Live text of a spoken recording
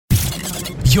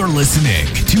You're listening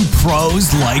to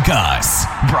Pros Like Us,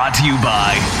 brought to you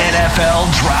by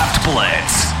NFL Draft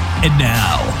Blitz. And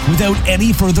now, without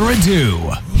any further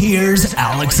ado, here's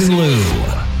Alex and Lou.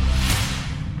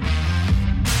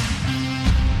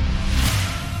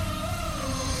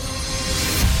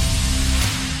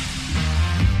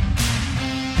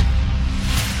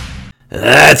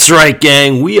 That's right,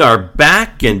 gang. We are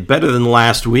back and better than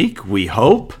last week, we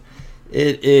hope.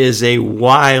 It is a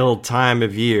wild time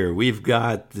of year. We've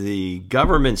got the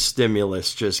government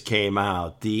stimulus just came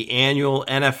out, the annual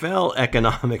NFL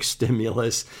economic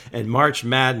stimulus, and March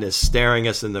Madness staring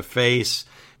us in the face.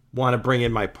 Want to bring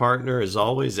in my partner, as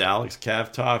always, Alex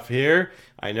Kavtoff here.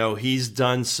 I know he's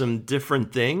done some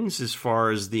different things as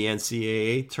far as the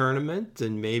NCAA tournament,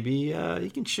 and maybe he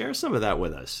can share some of that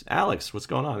with us. Alex, what's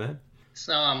going on, man?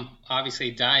 So I'm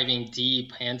obviously diving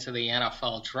deep into the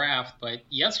NFL draft, but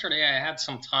yesterday I had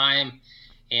some time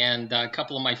and a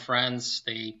couple of my friends,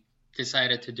 they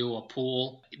decided to do a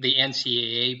pool, the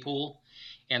NCAA pool,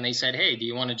 and they said, hey, do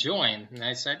you want to join? And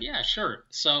I said, yeah, sure.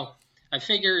 So I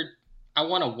figured I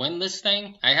want to win this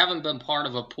thing. I haven't been part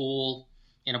of a pool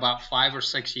in about 5 or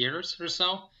 6 years or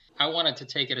so. I wanted to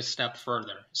take it a step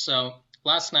further. So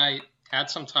last night, had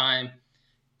some time,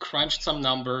 crunched some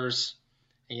numbers,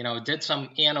 did some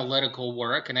analytical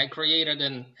work, and I created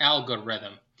an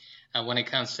algorithm when it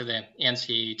comes to the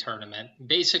NCAA tournament.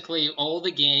 Basically, all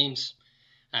the games,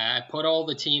 I put all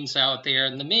the teams out there,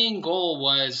 and the main goal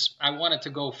was I wanted to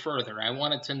go further. I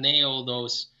wanted to nail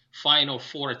those final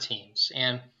 4 teams,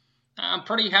 and I'm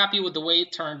pretty happy with the way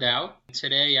it turned out.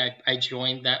 Today, I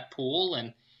joined that pool,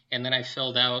 and then I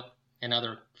filled out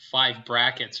another 5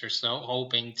 brackets or so,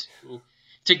 hoping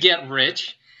to get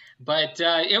rich. But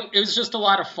it was just a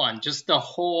lot of fun, just the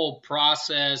whole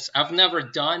process. I've never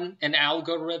done an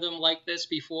algorithm like this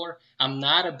before. I'm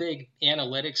not a big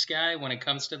analytics guy when it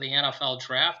comes to the NFL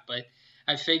draft, but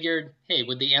I figured, hey,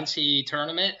 with the NCAA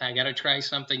tournament, I got to try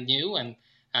something new, and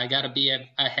I got to be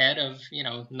ahead of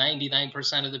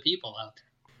 99% of the people out there.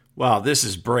 Well, this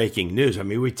is breaking news. I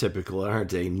mean, we typically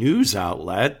aren't a news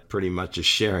outlet, pretty much just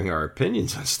sharing our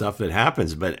opinions on stuff that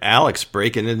happens. But Alex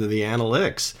breaking into the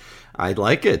analytics. I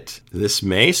like it. This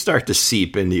may start to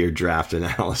seep into your draft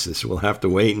analysis. We'll have to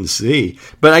wait and see.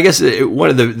 But I guess one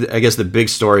of the big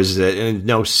stories is that, and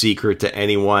no secret to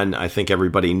anyone, I think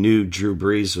everybody knew Drew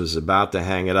Brees was about to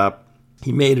hang it up.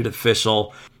 He made it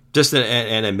official. Just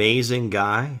an amazing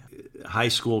guy. High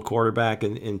school quarterback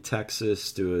in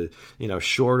Texas to a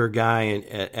shorter guy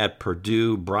at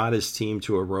Purdue, brought his team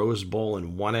to a Rose Bowl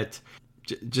and won it.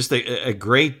 Just a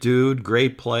great dude,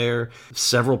 great player.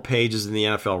 Several pages in the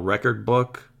NFL record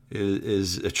book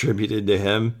is attributed to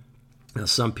him. Now,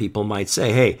 some people might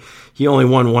say, hey, he only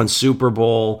won 1 Super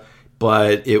Bowl,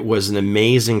 but it was an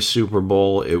amazing Super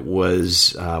Bowl. It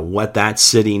was what that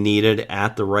city needed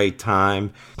at the right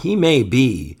time. He may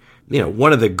be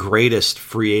one of the greatest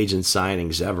free agent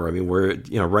signings ever. I mean, we're,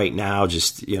 right now,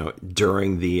 just,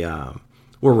 during the,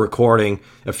 we're recording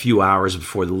a few hours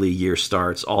before the league year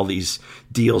starts. All these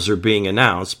deals are being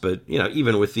announced, but,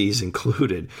 even with these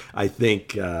included, I think,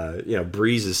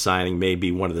 Brees' signing may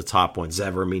be one of the top ones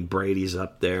ever. I mean, Brady's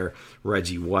up there,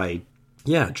 Reggie White.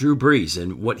 Yeah, Drew Brees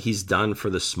and what he's done for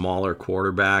the smaller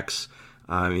quarterbacks.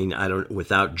 I mean,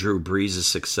 without Drew Brees'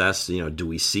 success, do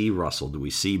we see Russell? Do we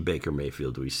see Baker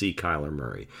Mayfield? Do we see Kyler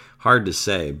Murray? Hard to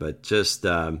say, but just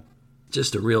a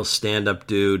real stand-up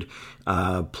dude,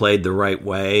 played the right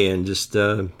way, and just,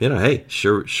 hey,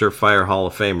 surefire Hall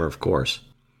of Famer, of course.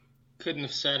 Couldn't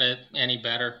have said it any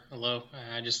better, Hello.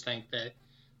 I just think that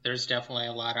there's definitely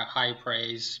a lot of high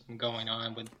praise going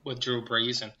on with Drew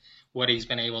Brees and what he's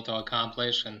been able to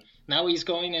accomplish, and now he's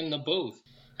going in the booth.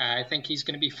 I think he's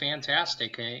going to be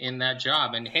fantastic in that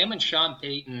job. And him and Sean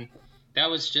Payton, that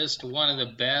was just one of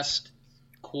the best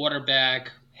quarterback,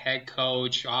 head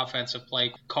coach, offensive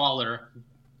play caller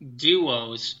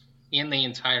duos in the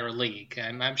entire league.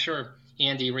 I'm sure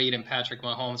Andy Reid and Patrick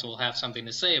Mahomes will have something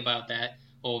to say about that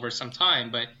over some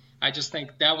time, but I just think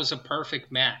that was a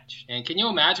perfect match. And can you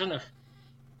imagine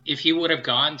if he would have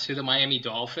gone to the Miami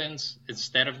Dolphins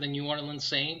instead of the New Orleans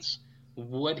Saints?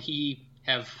 Would he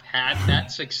have had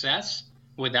that success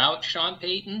without Sean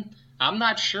Payton? I'm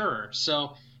not sure.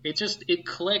 So it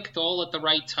clicked all at the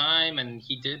right time, and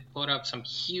he did put up some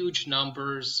huge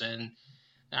numbers, and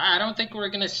I don't think we're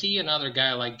going to see another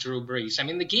guy like Drew Brees. I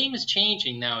mean, the game is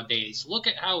changing nowadays. Look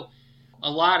at how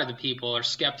a lot of the people are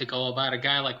skeptical about a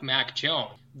guy like Mac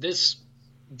Jones. This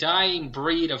dying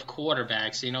breed of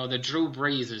quarterbacks, the Drew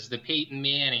Breeses, the Peyton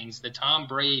Mannings, the Tom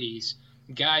Bradys,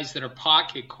 guys that are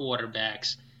pocket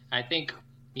quarterbacks. I think,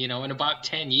 in about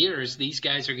 10 years, these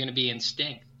guys are going to be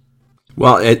extinct.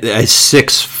 Well, a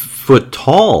 6-foot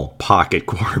tall pocket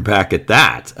quarterback at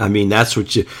that. I mean, that's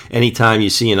what anytime you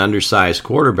see an undersized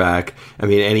quarterback, I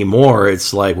mean, anymore,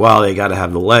 it's like, well, they got to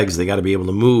have the legs, they got to be able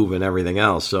to move and everything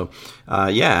else. So,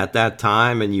 at that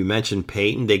time, and you mentioned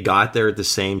Peyton, they got there at the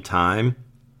same time.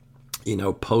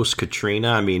 Post Katrina,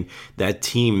 I mean, that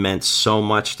team meant so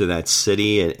much to that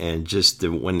city, and just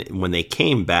when they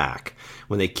came back,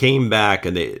 and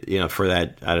they, for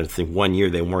that, I don't think 1 year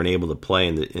they weren't able to play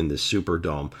in the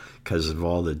Superdome because of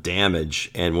all the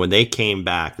damage. And when they came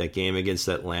back, that game against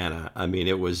Atlanta, I mean,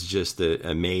 it was just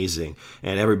amazing.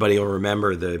 And everybody will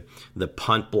remember the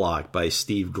punt block by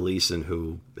Steve Gleason,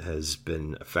 who has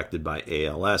been affected by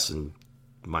ALS, and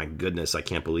my goodness, I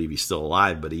can't believe he's still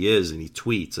alive, but he is, and he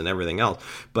tweets and everything else.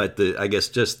 But I guess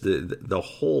just the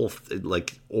whole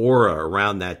aura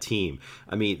around that team.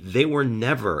 I mean, they were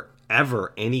never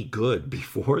ever any good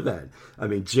before that. I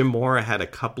mean, Jim Mora had a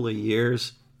couple of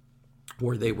years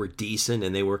where they were decent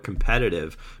and they were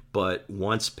competitive, but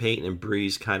once Peyton and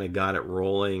Breeze kind of got it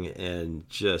rolling, and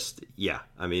just,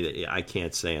 I mean, I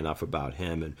can't say enough about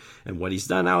him and what he's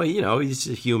done now. He's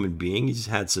a human being. He's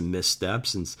had some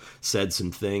missteps and said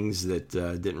some things that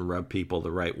didn't rub people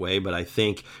the right way. But I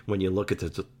think when you look at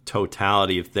the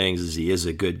totality of things, as he is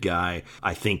a good guy,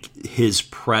 I think his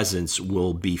presence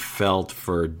will be felt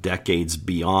for decades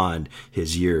beyond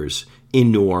his years in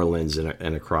New Orleans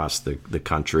and across the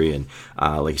country. And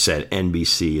like I said,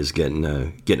 NBC is getting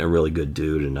a really good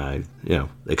dude, and I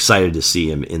excited to see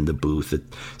him in the booth at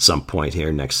some point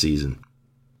here next season.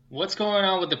 What's going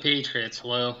on with the Patriots,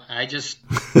 Lou? It's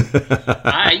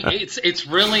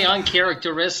really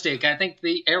uncharacteristic. I think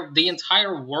the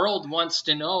entire world wants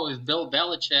to know if Bill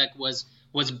Belichick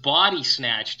was body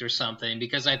snatched or something,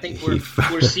 because I think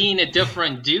we're seeing a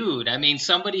different dude. I mean,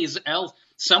 somebody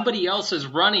else is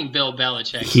running Bill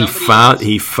Belichick.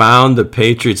 He found the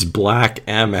Patriots' black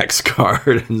Amex card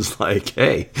and was like,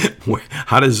 hey,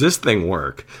 how does this thing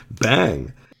work?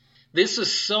 Bang. This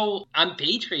is so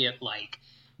unpatriot-like.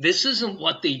 This isn't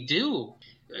what they do.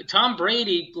 Tom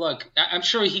Brady, look, I'm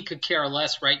sure he could care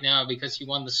less right now because he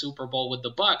won the Super Bowl with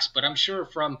the Bucs, but I'm sure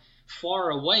from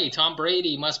far away, Tom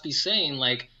Brady must be saying,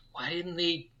 like, why didn't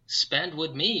they spend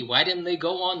with me? Why didn't they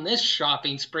go on this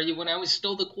shopping spree when I was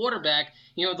still the quarterback,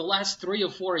 the last 3 or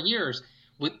 4 years?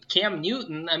 With Cam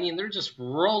Newton, I mean, they're just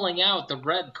rolling out the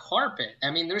red carpet.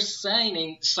 I mean, they're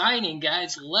signing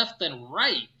guys left and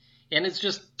right. And it's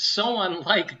just so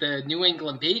unlike the New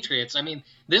England Patriots. I mean,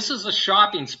 this is a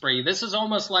shopping spree. This is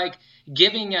almost like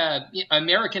giving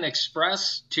American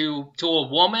Express to a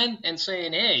woman and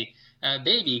saying, hey,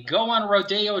 baby, go on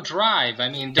Rodeo Drive. I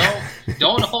mean,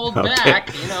 don't hold back.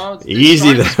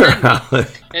 Easy there.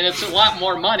 And it's a lot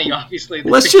more money, obviously.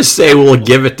 Let's just say we'll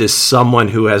give it to someone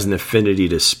who has an affinity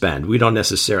to spend. We don't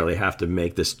necessarily have to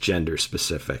make this gender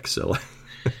specific. So,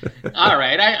 all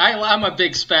right, I'm a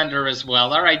big spender as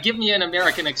well. All right, give me an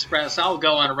American Express. I'll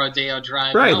go on Rodeo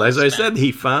Drive. Right, as I said,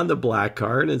 he found the black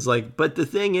card. And it's like, but the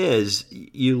thing is,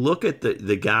 you look at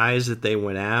the guys that they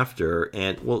went after,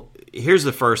 and here's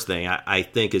the first thing I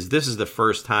think is this is the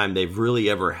first time they've really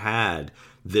ever had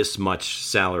this much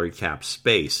salary cap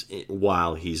space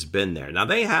while he's been there. Now,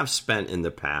 they have spent in the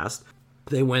past.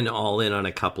 They went all in on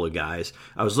a couple of guys.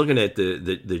 I was looking at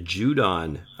the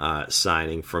Judon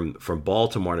signing from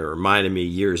Baltimore, and it reminded me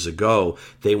years ago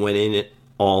they went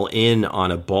all in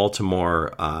on a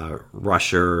Baltimore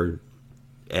rusher,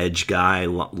 edge guy,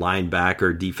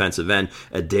 linebacker, defensive end,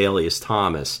 Adalius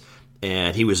Thomas.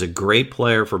 And he was a great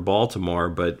player for Baltimore,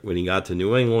 but when he got to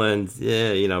New England,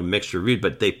 mixed reviews,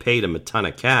 but they paid him a ton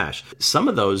of cash. Some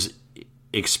of those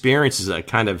experiences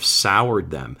kind of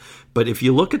soured them. But if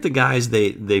you look at the guys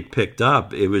they picked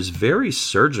up, it was very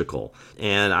surgical.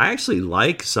 And I actually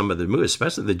like some of the moves,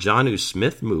 especially the Jonnu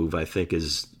Smith move, I think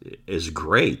is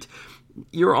great.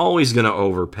 You're always going to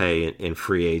overpay in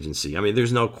free agency. I mean,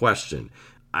 there's no question.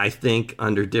 I think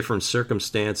under different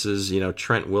circumstances,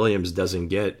 Trent Williams doesn't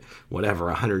get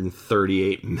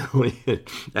 $138 million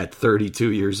at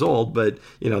 32 years old, but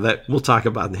that we'll talk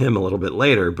about him a little bit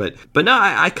later. But no,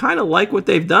 I kind of like what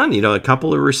they've done. A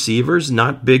couple of receivers,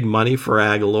 not big money for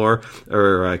Aguilar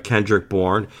or Kendrick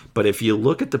Bourne, but if you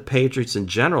look at the Patriots in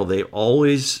general, they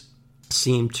always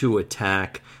seem to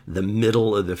attack the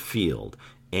middle of the field.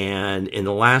 And in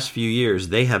the last few years,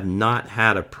 they have not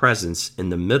had a presence in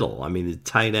the middle. I mean, the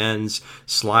tight ends,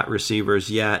 slot receivers,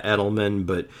 Edelman,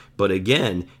 but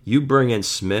again, you bring in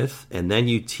Smith and then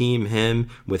you team him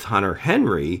with Hunter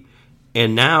Henry,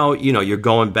 and now, you're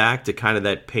going back to kind of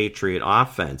that Patriot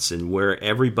offense and where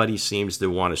everybody seems to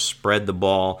want to spread the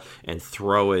ball and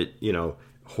throw it,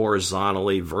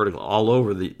 horizontally, vertical, all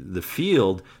over the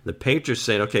field. The Patriots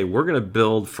saying, okay, we're going to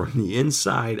build from the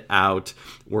inside out.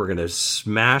 We're going to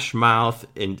smash mouth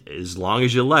as long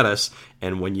as you let us.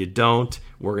 And when you don't,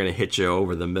 we're going to hit you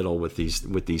over the middle with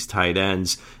these tight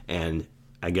ends and,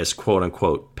 I guess, quote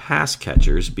unquote, pass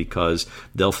catchers, because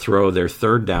they'll throw their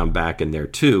third down back in there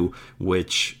too,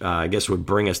 which I guess would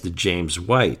bring us to James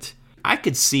White. I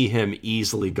could see him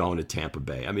easily going to Tampa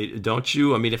Bay. I mean, don't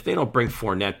you? I mean, if they don't bring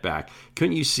Fournette back,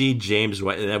 couldn't you see James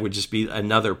White? That would just be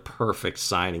another perfect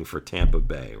signing for Tampa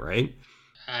Bay, right?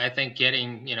 I think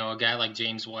getting, a guy like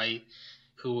James White,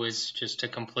 who is just a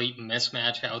complete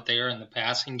mismatch out there in the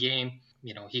passing game.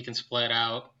 He can split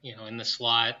out, in the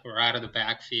slot or out of the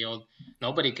backfield.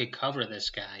 Nobody could cover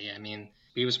this guy. I mean,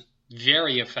 he was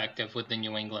very effective with the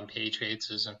New England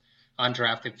Patriots as an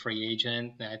undrafted free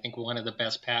agent. I think one of the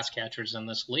best pass catchers in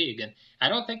this league. And I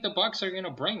don't think the Bucs are going to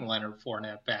bring Leonard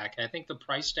Fournette back. I think the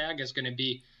price tag is going to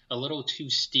be a little too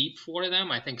steep for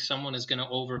them. I think someone is going to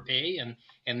overpay,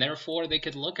 and therefore they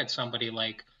could look at somebody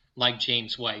like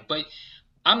James White. But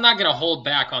I'm not going to hold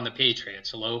back on the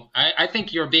Patriots, Lou. I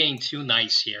think you're being too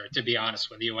nice here, to be honest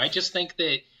with you. I just think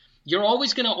that you're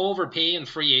always going to overpay in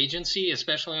free agency,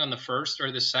 especially on the first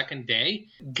or the second day.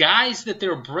 Guys that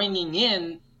they're bringing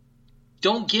in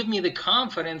don't give me the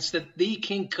confidence that they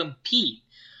can compete.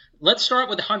 Let's start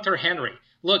with Hunter Henry.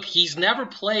 Look, he's never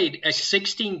played a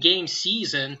 16-game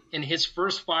season in his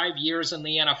first 5 years in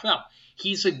the NFL.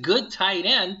 He's a good tight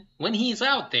end when he's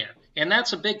out there, and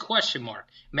that's a big question mark.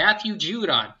 Matthew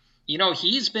Judon,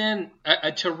 he's been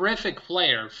a terrific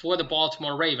player for the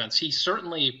Baltimore Ravens. He's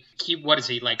certainly,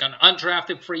 like an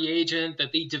undrafted free agent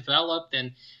that they developed,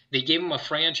 and they gave him a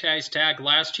franchise tag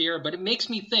last year. But it makes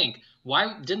me think,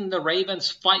 why didn't the Ravens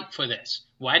fight for this?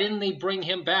 Why didn't they bring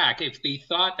him back if they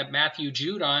thought that Matthew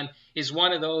Judon is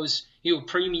one of those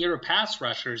premier pass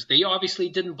rushers? They obviously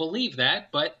didn't believe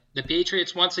that, but the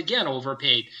Patriots once again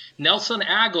overpaid. Nelson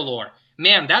Aguilar.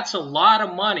 Man, that's a lot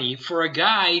of money for a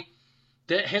guy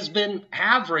that has been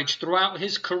average throughout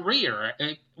his career.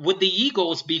 With the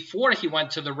Eagles, before he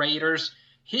went to the Raiders,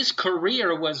 his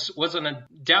career was in a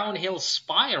downhill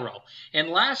spiral. And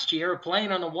last year,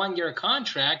 playing on a one-year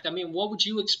contract, I mean, what would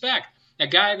you expect? A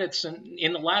guy that's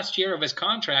in the last year of his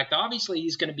contract, obviously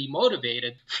he's going to be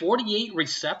motivated. 48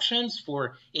 receptions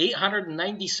for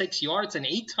 896 yards and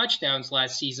 8 touchdowns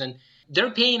last season.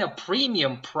 They're paying a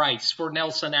premium price for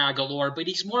Nelson Aguilar, but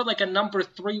he's more like a number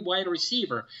 3 wide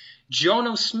receiver.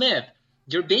 Jonnu Smith,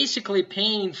 you're basically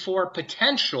paying for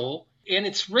potential, and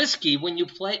it's risky when you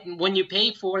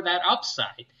pay for that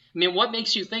upside. I mean, what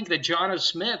makes you think that Jonnu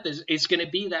Smith is going to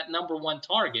be that number 1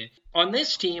 target? On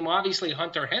this team, obviously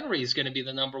Hunter Henry is going to be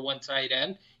the number 1 tight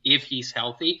end if he's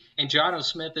healthy, and Jonnu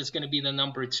Smith is going to be the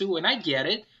number 2. And I get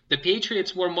it. The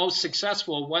Patriots were most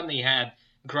successful when they had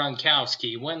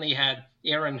Gronkowski, when they had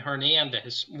Aaron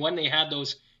Hernandez, when they had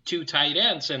those 2 tight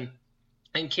ends, and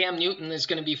Cam Newton is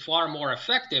going to be far more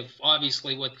effective,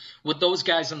 obviously, with those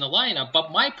guys in the lineup.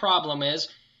 But my problem is,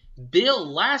 Bill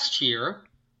last year,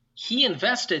 he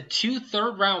invested 2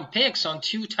 third-round picks on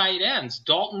 2 tight ends,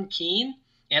 Dalton Keene,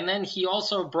 and then he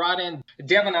also brought in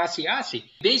Devin Asiasi.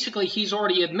 Basically, he's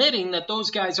already admitting that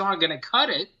those guys aren't going to cut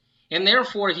it, and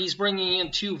therefore he's bringing in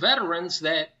 2 veterans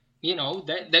that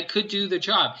that could do the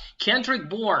job. Kendrick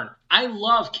Bourne. I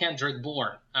love Kendrick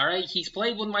Bourne. All right. He's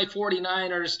played with my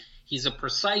 49ers. He's a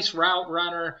precise route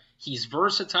runner. He's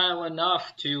versatile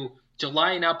enough to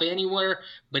line up anywhere.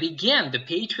 But again, the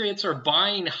Patriots are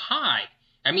buying high.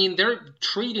 I mean, they're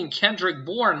treating Kendrick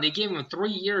Bourne. They gave him a 3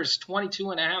 years,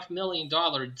 $22.5 million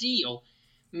deal.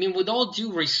 I mean, with all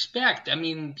due respect, I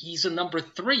mean, he's a number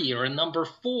 3 or a number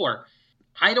 4.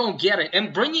 I don't get it.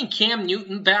 And bringing Cam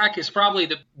Newton back is probably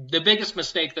the biggest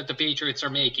mistake that the Patriots are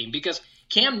making, because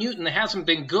Cam Newton hasn't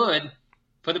been good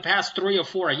for the past 3 or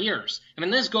 4 years. I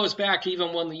mean, this goes back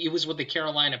even when he was with the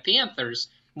Carolina Panthers,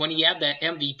 when he had that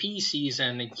MVP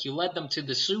season and he led them to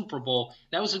the Super Bowl.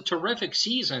 That was a terrific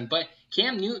season, but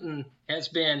Cam Newton has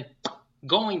been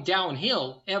going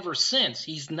downhill ever since.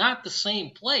 He's not the same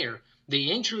player.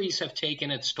 The injuries have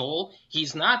taken its toll.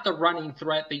 He's not the running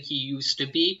threat that he used to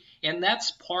be, and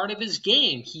that's part of his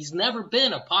game. He's never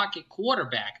been a pocket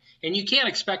quarterback, and you can't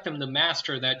expect him to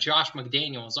master that Josh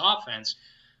McDaniels offense.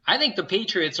 I think the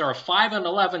Patriots are a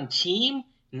 5-11 team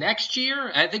next year.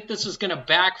 I think this is going to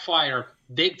backfire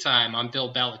big time on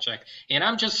Bill Belichick, and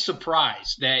I'm just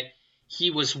surprised that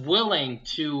he was willing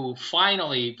to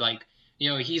finally,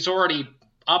 he's already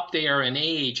up there in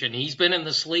age, and he's been in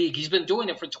this league. He's been doing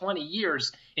it for 20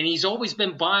 years, and he's always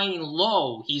been buying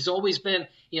low. He's always been,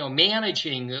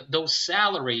 managing those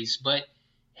salaries. But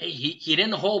hey, he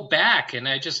didn't hold back, and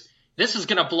This is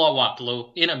going to blow up, Lou,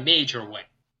 in a major way.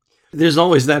 There's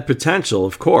always that potential,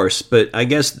 of course, but I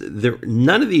guess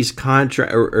none of these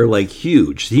contracts are like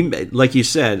huge. Like you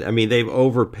said, I mean, they've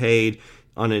overpaid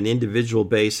on an individual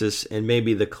basis, and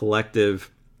maybe the collective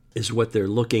is what they're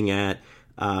looking at.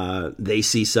 They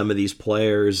see some of these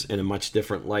players in a much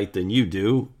different light than you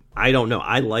do. I don't know.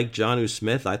 I like Jonnu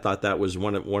Smith. I thought that was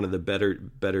one of the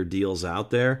better deals out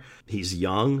there. He's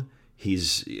young.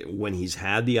 When he's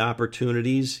had the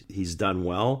opportunities, he's done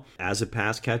well as a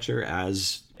pass catcher,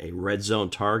 as a red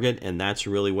zone target, and that's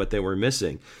really what they were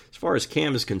missing. As far as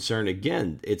Cam is concerned,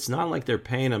 again, it's not like they're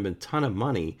paying him a ton of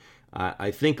money. I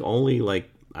think only like,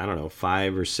 I don't know,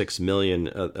 $5 or $6 million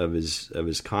of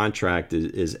his contract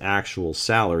is actual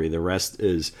salary. The rest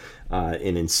is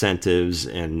in incentives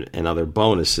and other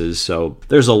bonuses. So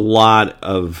there's a lot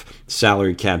of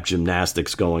salary cap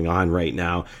gymnastics going on right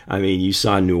now. I mean, you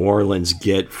saw New Orleans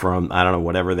get from, I don't know,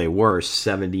 whatever they were,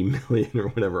 70 million or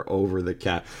whatever over the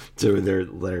cap to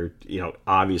their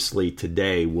obviously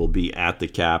today will be at the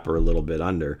cap or a little bit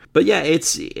under. But yeah,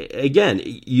 it's, again,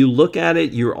 you look at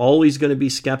it, you're always going to be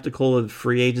skeptical of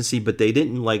free agency, but they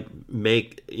didn't like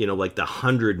make, like the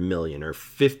 100 million or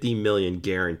 50 million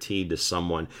guaranteed to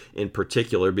someone in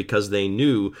particular, because they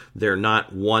knew they're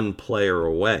not one player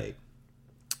away.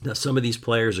 Now, some of these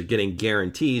players are getting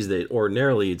guarantees that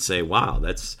ordinarily you'd say, wow,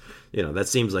 that's, that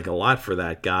seems like a lot for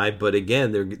that guy. But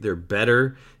again, they're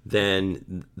better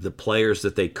than the players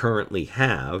that they currently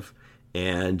have.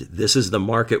 And this is the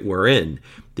market we're in.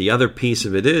 The other piece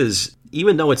of it is,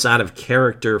 even though it's out of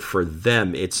character for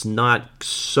them, it's not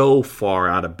so far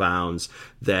out of bounds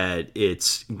that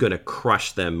it's going to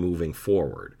crush them moving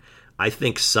forward. I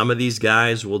think some of these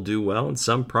guys will do well and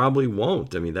some probably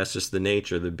won't. I mean, that's just the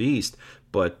nature of the beast.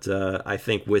 But I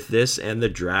think with this and the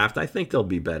draft, I think they'll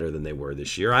be better than they were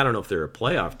this year. I don't know if they're a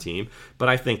playoff team, but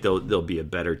I think they'll be a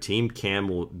better team. Cam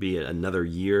will be another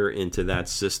year into that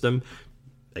system.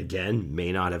 Again,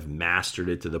 may not have mastered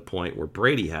it to the point where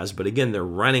Brady has, but again, they're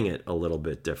running it a little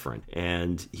bit different.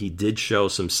 And he did show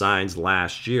some signs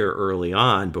last year early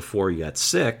on before he got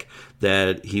sick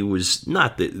that he was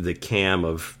not the Cam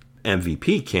of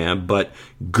MVP Cam, but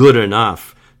good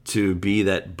enough to be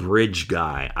that bridge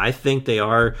guy. I think they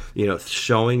are,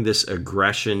 showing this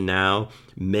aggression now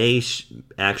may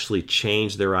actually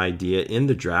change their idea in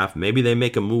the draft. Maybe they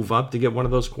make a move up to get one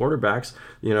of those quarterbacks,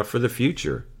 for the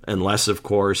future. Unless, of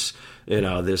course,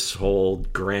 this whole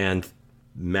grand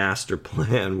master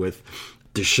plan with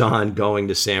Deshaun going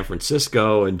to San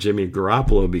Francisco and Jimmy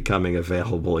Garoppolo becoming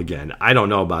available again. I don't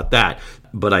know about that,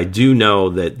 but I do know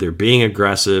that they're being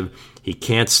aggressive. He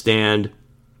can't stand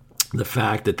the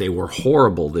fact that they were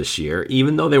horrible this year.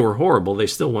 Even though they were horrible, they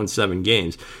still won 7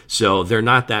 games. So they're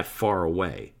not that far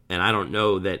away. And I don't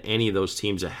know that any of those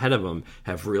teams ahead of them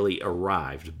have really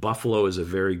arrived. Buffalo is a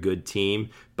very good team,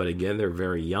 but again, they're a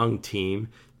very young team.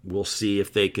 We'll see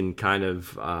if they can kind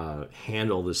of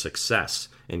handle the success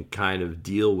and kind of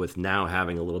deal with now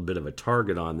having a little bit of a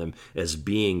target on them as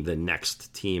being the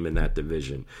next team in that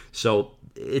division. So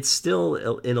it's still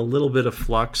in a little bit of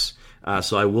flux.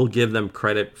 So I will give them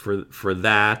credit for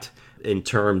that in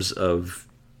terms of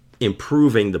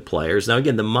improving the players. Now,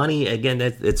 again, the money,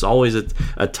 it's always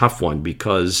a tough one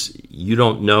because you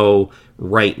don't know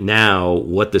right now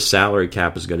what the salary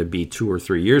cap is going to be 2 or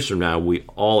 3 years from now. We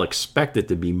all expect it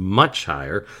to be much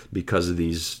higher because of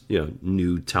these,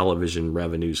 new television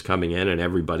revenues coming in and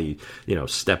everybody,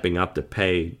 stepping up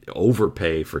to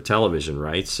overpay for television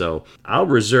rights. So I'll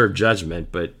reserve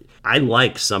judgment, but I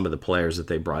like some of the players that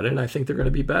they brought in. I think they're going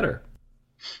to be better.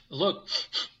 Look,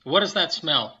 what does that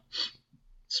smell?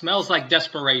 Smells like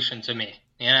desperation to me.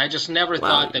 And I just never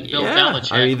thought that Bill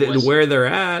Belichick where they're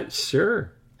at,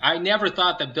 sure. I never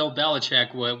thought that Bill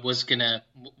Belichick was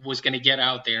gonna get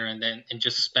out there and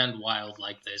just spend wild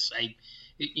like this.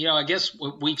 I guess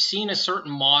we've seen a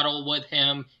certain model with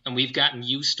him and we've gotten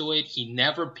used to it. He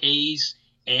never pays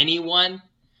anyone,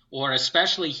 or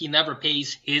especially he never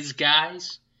pays his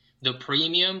guys the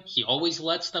premium. He always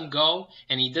lets them go,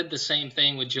 and he did the same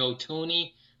thing with Joe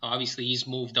Thuney. Obviously, he's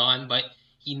moved on, but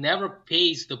he never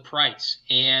pays the price.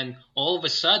 And all of a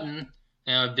sudden,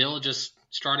 Bill just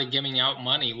started giving out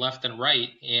money left and right.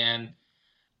 And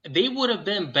they would have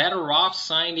been better off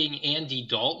signing Andy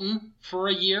Dalton for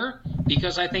a year,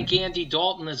 because I think Andy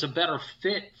Dalton is a better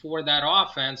fit for that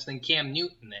offense than Cam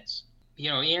Newton is.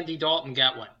 Andy Dalton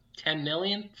got what? $10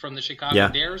 million from the Chicago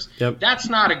Bears. Yep. That's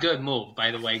not a good move,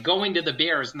 by the way. Going to the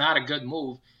Bears, not a good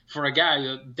move for a guy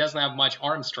who doesn't have much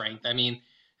arm strength. I mean,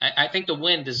 I think the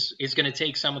wind is going to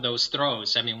take some of those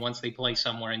throws, once they play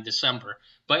somewhere in December.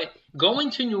 But going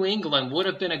to New England would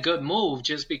have been a good move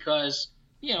just because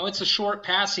it's a short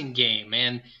passing game,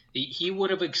 and he would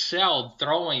have excelled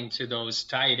throwing to those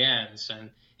tight ends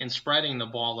and spreading the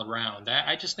ball around.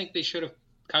 I just think they should have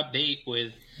cut bait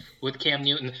with Cam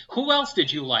Newton. Who else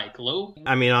did you like, Lou?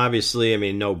 I mean, obviously,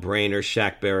 no brainer.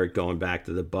 Shaq Barrett going back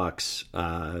to the Bucks.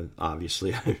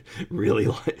 Obviously, I really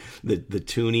like the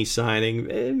Tooney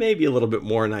signing. Maybe a little bit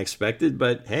more than I expected,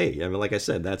 but hey, like I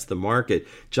said, that's the market.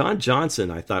 John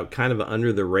Johnson, I thought, kind of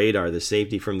under the radar, the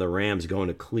safety from the Rams going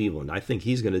to Cleveland. I think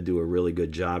he's going to do a really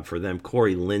good job for them.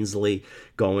 Corey Linsley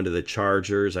going to the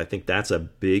Chargers. I think that's a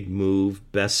big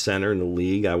move. Best center in the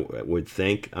league, I would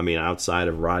think. Outside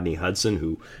of Rodney Hudson,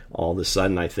 who all of a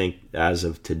sudden, I think, as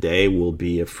of today, will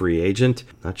be a free agent.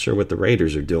 Not sure what the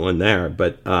Raiders are doing there,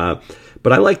 but I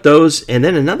like those. And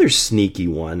then another sneaky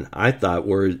one I thought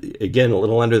were, again, a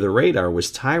little under the radar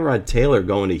was Tyrod Taylor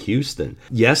going to Houston.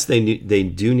 Yes, they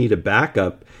do need a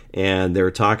backup, and they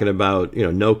were talking about,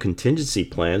 no contingency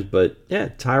plans, but yeah,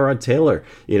 Tyrod Taylor,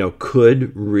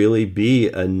 could really be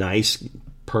a nice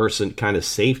person, kind of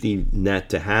safety net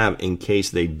to have in case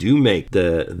they do make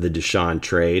the Deshaun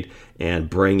trade and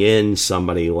bring in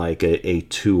somebody like a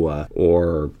Tua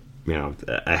or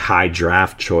a high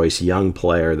draft choice young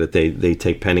player that they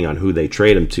take depending on who they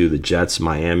trade him to, the Jets,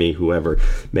 Miami, whoever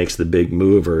makes the big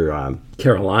move, or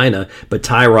Carolina. But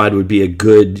Tyrod would be a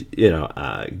good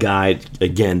guy,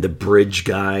 again, the bridge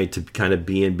guy to kind of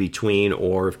be in between,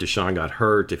 or if Deshaun got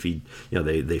hurt, if he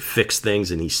they fix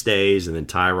things and he stays, and then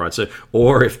Tyrod,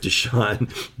 or if Deshaun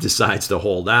decides to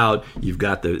hold out, you've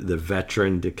got the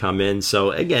veteran to come in.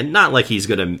 So again, not like he's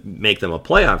going to make them a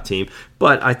playoff team,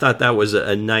 but I thought that was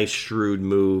a nice, shrewd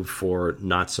move for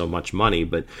not so much money.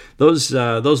 But those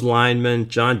linemen,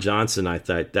 John Johnson, I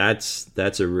thought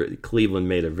Cleveland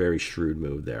made a very shrewd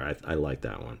move there. I like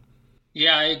that one.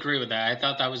 Yeah, I agree with that. I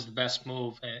thought that was the best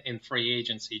move in free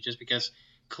agency, just because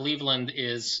Cleveland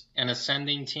is an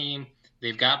ascending team.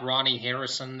 They've got Ronnie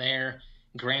Harrison there.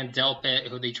 Grant Delpit,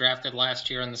 who they drafted last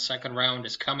year in the second round,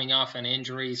 is coming off an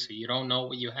injury, so you don't know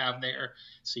what you have there.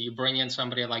 So you bring in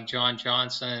somebody like John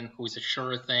Johnson, who's a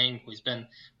sure thing, who's been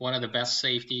one of the best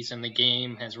safeties in the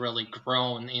game, has really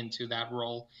grown into that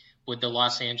role with the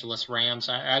Los Angeles Rams.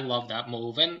 I love that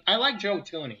move. And I like Joe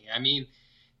Tooney.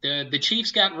 The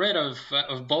Chiefs got rid of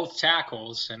both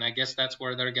tackles, and I guess that's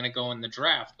where they're going to go in the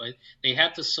draft. But they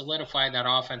had to solidify that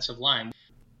offensive line.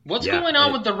 What's going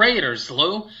on with the Raiders,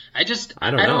 Lou? I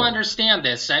don't understand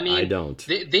this. I don't.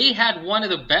 They had one of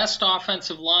the best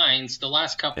offensive lines the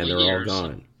last couple of years. And they're all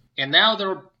gone. And now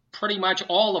they're pretty much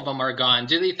all of them are gone.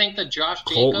 Do they think that Josh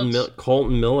Jacobs?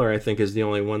 Colton Miller, I think, is the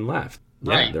only one left.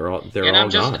 Right. Yeah, they're all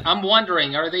gone. I'm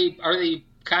wondering, are they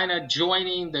kind of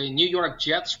joining the New York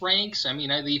Jets ranks? Are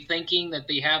they thinking that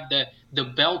they have the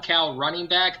bell cow running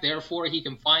back, therefore he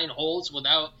can find holes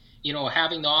without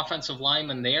having the offensive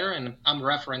lineman there? And I'm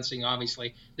referencing,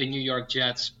 obviously, the New York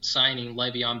Jets signing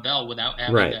Le'Veon Bell without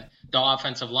having the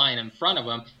offensive line in front of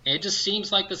him. And it just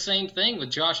seems like the same thing with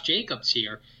Josh Jacobs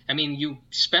here. You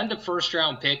spend a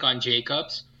first-round pick on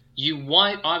Jacobs. You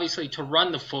want, obviously, to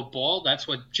run the football. That's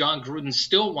what John Gruden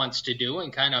still wants to do,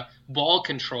 and kind of ball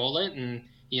control it and,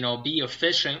 be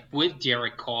efficient with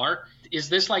Derek Carr. Is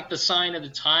this like the sign of the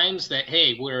times that,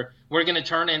 hey, we're going to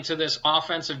turn into this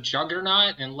offensive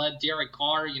juggernaut and let Derek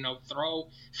Carr, throw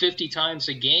 50 times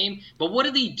a game? But what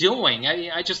are they doing?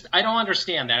 I don't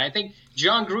understand that. I think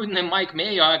John Gruden and Mike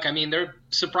Mayock, they're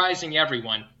surprising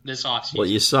everyone this offseason. Well,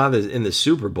 you saw that in the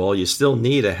Super Bowl, you still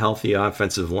need a healthy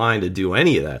offensive line to do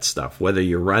any of that stuff, whether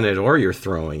you run it or you're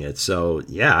throwing it. So,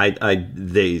 yeah,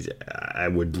 I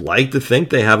would like to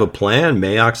think they have a plan.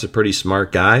 Mayock's a pretty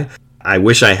smart guy. I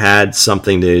wish I had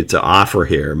something to offer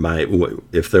here.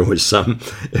 If there was some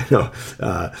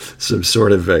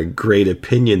sort of a great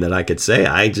opinion that I could say,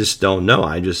 I just don't know.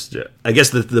 I guess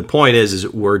the point is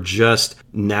we're just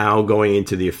now going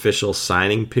into the official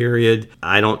signing period.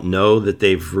 I don't know that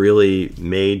they've really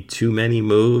made too many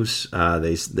moves.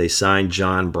 They signed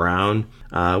John Brown,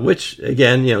 which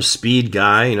again, speed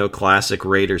guy, classic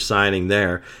Raider signing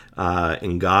there.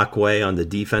 Ngakoue on the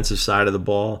defensive side of the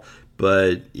ball.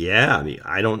 But, yeah,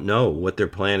 I don't know what their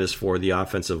plan is for the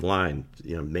offensive line.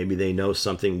 Maybe they know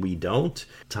something we don't.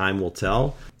 Time will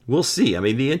tell. We'll see.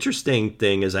 The interesting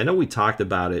thing is, I know we talked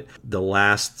about it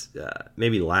last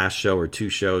show or two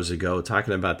shows ago,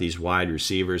 talking about these wide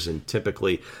receivers, and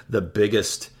typically the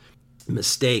biggest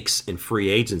mistakes in free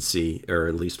agency, or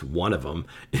at least one of them,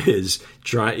 is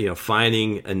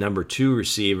finding a number 2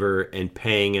 receiver and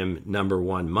paying him number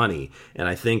 1 money. And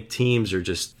I think teams are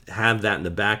just have that in the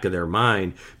back of their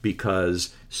mind,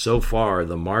 because so far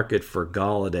the market for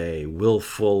Golladay, Will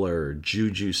Fuller,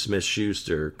 Juju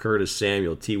Smith-Schuster, Curtis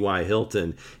Samuel, T.Y.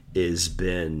 Hilton has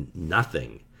been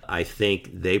nothing. I think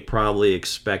they probably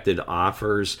expected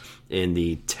offers in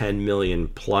the 10 million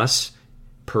plus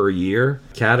per year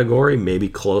category, maybe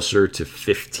closer to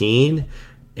 15.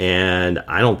 And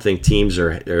I don't think teams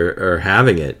are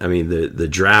having it. I mean, the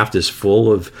draft is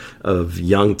full of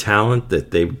young talent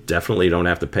that they definitely don't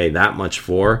have to pay that much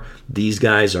for. These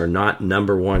guys are not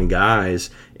number one guys.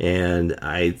 And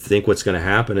I think what's going to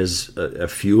happen is a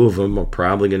few of them are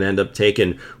probably going to end up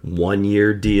taking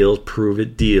 1-year deals,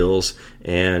 prove-it deals,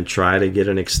 and try to get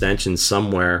an extension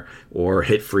somewhere or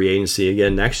hit free agency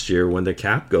again next year when the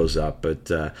cap goes up. But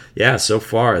yeah, so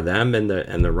far them and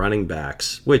the running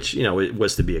backs, which it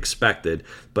was to be expected,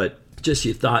 but just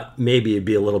you thought maybe it'd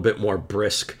be a little bit more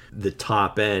brisk, the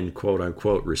top end quote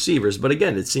unquote receivers. But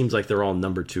again, it seems like they're all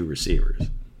number 2 receivers.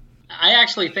 I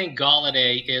actually think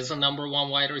Golladay is a number 1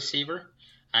 wide receiver.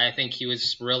 I think he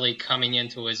was really coming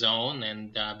into his own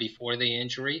and before the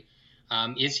injury.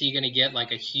 Is he going to get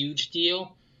like a huge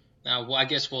deal? Well, I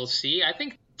guess we'll see. I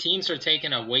think teams are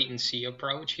taking a wait-and-see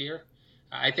approach here.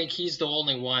 I think he's the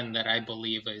only one that I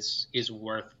believe is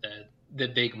worth the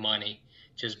big money,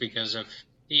 just because of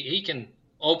he can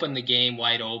open the game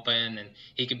wide open, and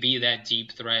he can be that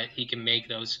deep threat. He can make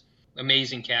those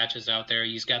amazing catches out there.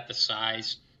 He's got the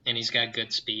size, and he's got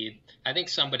good speed. I think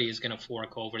somebody is going to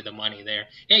fork over the money there.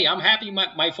 Hey, I'm happy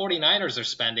my 49ers are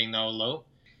spending, though, Lou.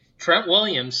 Trent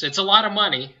Williams, it's a lot of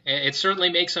money. It certainly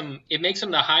makes him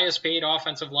the highest paid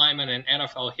offensive lineman in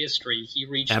NFL history. He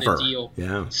reached Ever. the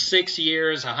deal 6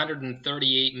 years,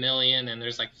 $138 million, and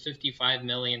there's like $55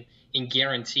 million in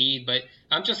guaranteed. But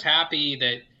I'm just happy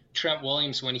that Trent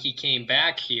Williams, when he came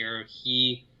back here,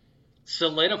 he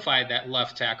solidified that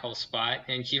left tackle spot,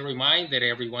 and he reminded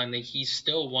everyone that he's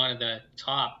still one of the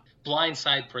top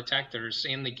blindside protectors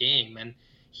in the game, and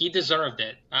he deserved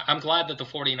it. I'm glad that the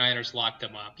 49ers locked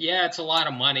him up. Yeah, it's a lot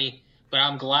of money, but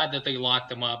I'm glad that they locked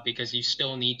him up because you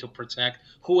still need to protect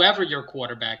whoever your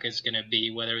quarterback is going to be,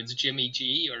 whether it's Jimmy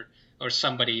G or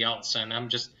somebody else. And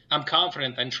I'm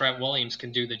confident that Trent Williams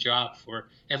can do the job for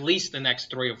at least the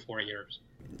next 3 or 4 years.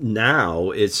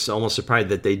 Now it's almost surprising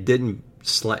that they didn't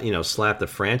slap the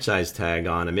franchise tag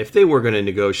on him. If they were going to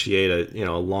negotiate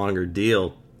a longer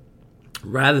deal,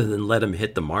 rather than let him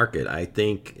hit the market, I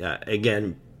think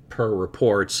again, per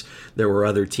reports, there were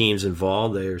other teams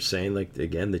involved. They were saying, like,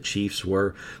 again, the Chiefs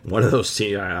were one of those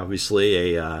teams,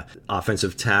 obviously a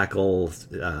offensive tackle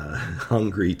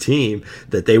hungry team,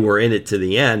 that they were in it to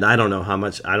the end. I don't know how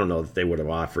much. I don't know if they would have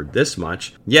offered this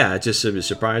much. Yeah, it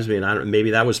surprised me, and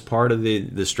maybe that was part of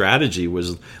the strategy,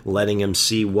 was letting him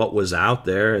see what was out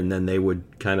there, and then they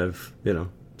would kind of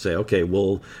say, okay,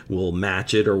 we'll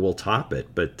match it or we'll top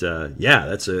it. But yeah,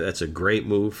 that's a great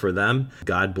move for them.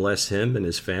 God bless him and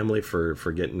his family for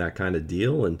getting that kind of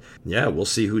deal. And yeah, we'll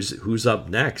see who's up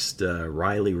next.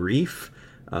 Riley Reiff,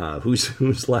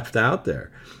 who's left out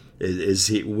there.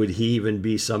 Would he even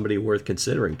be somebody worth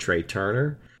considering? Trey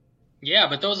Turner? Yeah,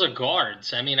 but those are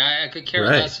guards. I mean, I could care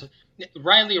less.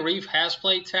 Riley Reiff has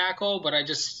played tackle, but I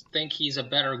just think he's a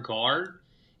better guard.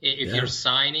 If you're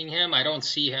signing him, I don't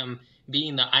see him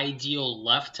being the ideal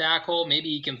left tackle. Maybe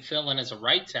he can fill in as a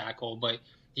right tackle, but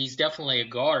he's definitely a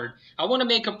guard. I want to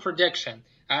make a prediction.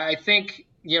 I think,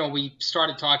 we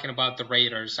started talking about the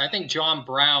Raiders. I think John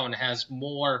Brown has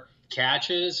more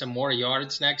catches and more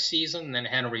yards next season than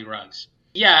Henry Ruggs.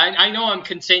 Yeah, I know I'm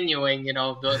continuing,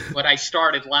 what I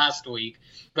started last week,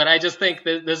 but I just think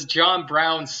that this John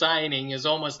Brown signing is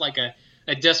almost like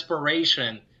a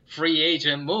desperation free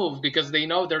agent move, because they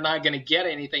know they're not going to get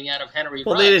anything out of Henry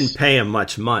Ruggs. They didn't pay him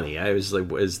much money.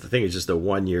 The thing is just a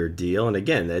 1-year deal, and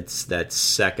again, that's that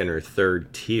second or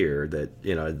third tier that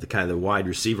the kind of the wide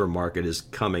receiver market is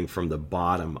coming from the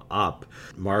bottom up.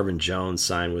 Marvin Jones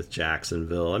signed with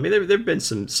Jacksonville. I mean, there've been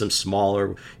some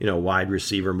smaller wide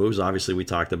receiver moves. Obviously, we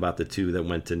talked about the 2 that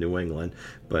went to New England,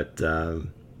 but.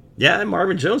 Yeah,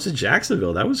 Marvin Jones in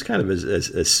Jacksonville, that was kind of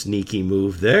a sneaky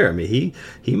move there. I mean,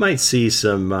 he might see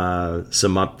some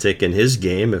uptick in his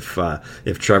game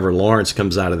if Trevor Lawrence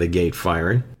comes out of the gate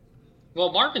firing.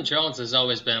 Well, Marvin Jones has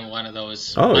always been one of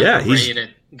those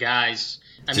underrated guys.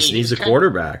 Just needs a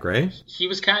quarterback, right? He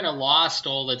was kind of lost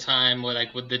all the time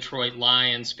with Detroit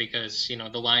Lions because,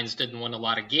 the Lions didn't win a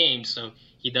lot of games, so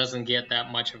he doesn't get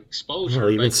that much of exposure.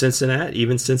 Well, even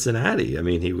Cincinnati. I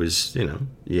mean, he was,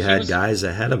 you had guys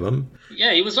ahead of him.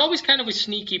 Yeah, he was always kind of a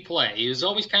sneaky play. He was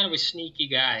always kind of a sneaky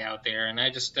guy out there. And I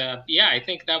just, I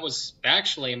think that was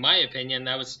actually, in my opinion,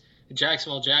 that was the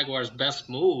Jacksonville Jaguars' best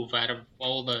move out of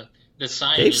all the the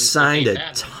signings. They've signed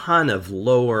a ton of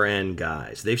lower end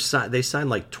guys. They signed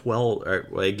like 12.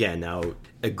 Again, now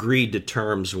agreed to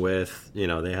terms with. They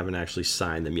haven't actually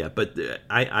signed them yet, but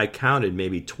I counted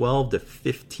maybe 12 to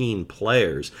 15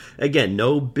 players. Again,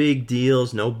 no big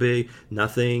deals, nothing.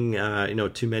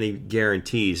 Too many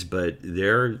guarantees, but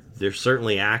they're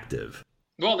certainly active.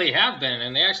 Well, they have been,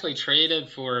 and they actually traded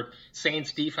for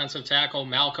Saints defensive tackle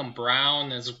Malcolm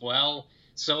Brown as well.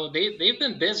 So they've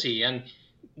been busy, and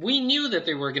we knew that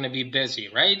they were going to be busy,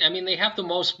 right? I mean, they have the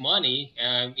most money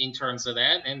in terms of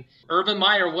that, and Urban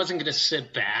Meyer wasn't going to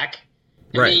sit back.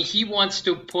 I mean, he wants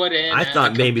to put in. I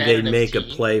thought maybe they'd make team. A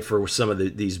play for some of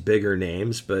these bigger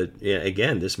names, but yeah,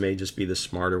 again, this may just be the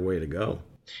smarter way to go.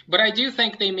 But I do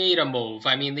think they made a move.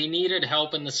 I mean, they needed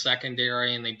help in the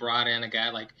secondary, and they brought in a guy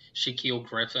like Shaquille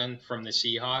Griffin from the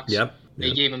Seahawks. Yep.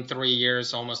 They gave him 3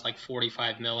 years, almost like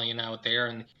 $45 million out there,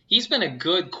 and he's been a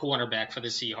good cornerback for the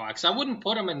Seahawks. I wouldn't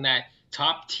put him in that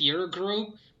top tier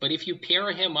group, but if you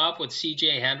pair him up with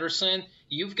C.J. Henderson,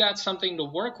 you've got something to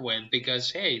work with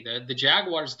because, hey, the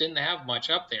Jaguars didn't have much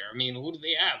up there. I mean, who do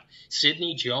they have?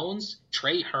 Sidney Jones,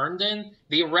 Trey Herndon.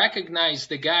 They recognized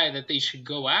the guy that they should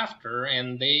go after,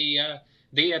 and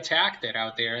they attacked it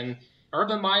out there. And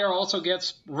Urban Meyer also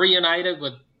gets reunited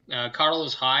with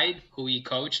Carlos Hyde, who he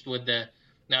coached with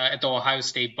at the Ohio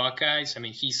State Buckeyes. I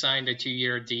mean, he signed a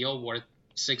 2-year deal worth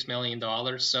 $6 million.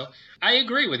 So I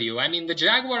agree with you. I mean, the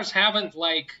Jaguars haven't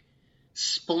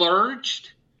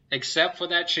splurged except for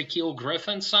that Shaquille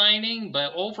Griffin signing.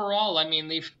 But overall, I mean,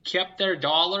 they've kept their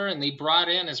dollar and they brought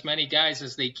in as many guys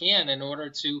as they can in order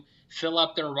to fill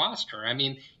up their roster. I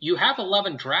mean, you have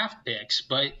 11 draft picks,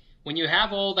 but when you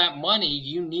have all that money,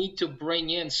 you need to bring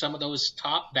in some of those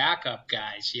top backup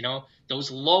guys,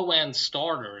 those low-end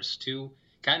starters to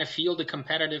kind of field a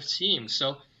competitive team.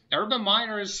 So Urban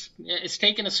Meyer is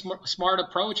taking a smart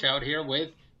approach out here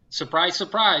with, surprise,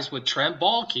 surprise, with Trent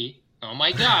Baalke. Oh,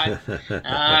 my God.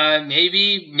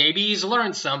 Maybe he's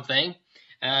learned something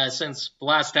since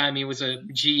last time he was a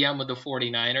GM with the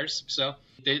 49ers. So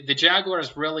the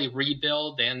Jaguars really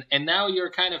rebuild, and now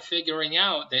you're kind of figuring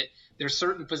out that there's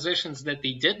certain positions that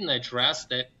they didn't address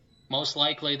that most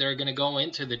likely they're going to go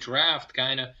into the draft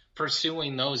kind of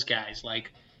pursuing those guys,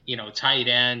 like, tight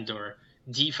end or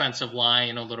defensive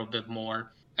line a little bit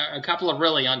more. A couple of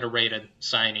really underrated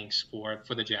signings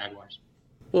for the Jaguars.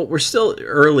 Well, we're still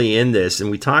early in this, and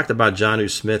we talked about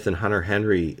Jonnu Smith and Hunter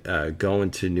Henry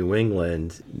going to New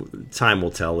England. Time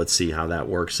will tell. Let's see how that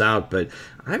works out. But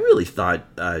I really thought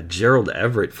Gerald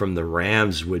Everett from the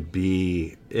Rams would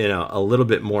be, a little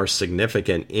bit more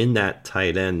significant in that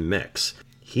tight end mix.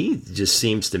 He just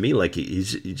seems to me like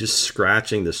he's just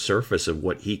scratching the surface of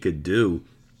what he could do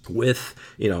with,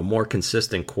 a more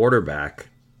consistent quarterback.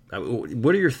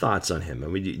 What are your thoughts on him? I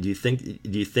mean, do you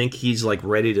think he's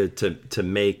ready to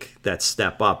make that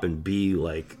step up and be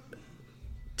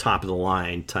top of the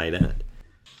line tight end?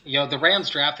 The Rams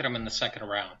drafted him in the second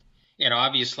round.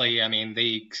 Obviously, I mean,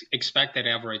 they expected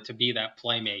Everett to be that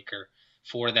playmaker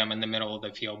for them in the middle of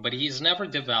the field, but he's never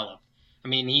developed. I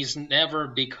mean, he's never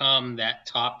become that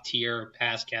top tier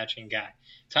pass catching guy.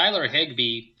 Tyler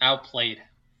Higbee outplayed him.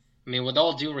 I mean, with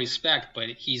all due respect, but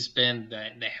he's been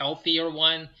the healthier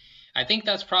one. I think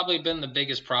that's probably been the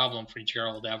biggest problem for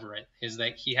Gerald Everett, is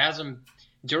that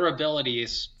durability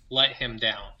has let him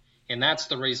down. And that's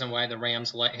the reason why the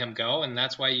Rams let him go, and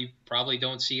that's why you probably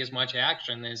don't see as much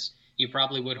action as you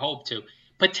probably would hope to.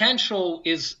 Potential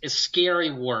is a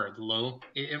scary word, Lou.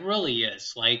 It really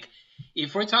is.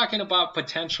 If we're talking about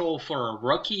potential for a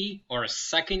rookie or a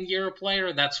second-year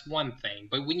player, that's one thing.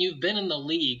 But when you've been in the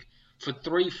league for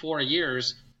 3-4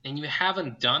 years and you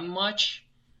haven't done much,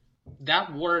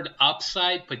 that word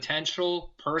upside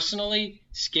potential personally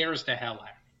scares the hell out of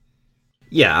me.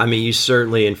 Yeah, I mean, you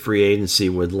certainly in free agency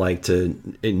would like to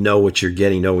know what you're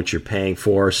getting, know what you're paying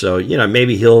for. So,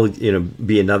 maybe he'll,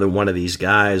 be another one of these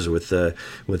guys with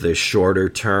a shorter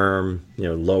term,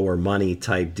 lower money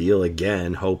type deal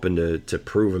again, hoping to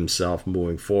prove himself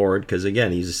moving forward. Because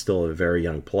again, he's still a very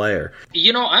young player.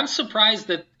 I'm surprised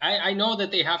that I know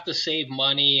that they have to save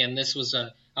money, and this was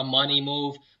a money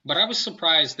move, but I was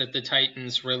surprised that the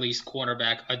Titans released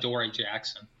cornerback Adoree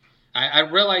Jackson. I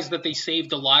realize that they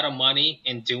saved a lot of money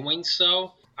in doing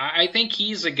so. I think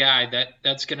he's a guy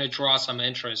that's going to draw some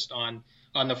interest on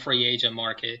the free agent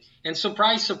market. And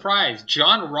surprise, surprise,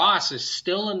 John Ross is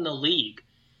still in the league.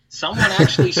 Someone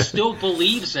actually still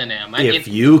believes in him. If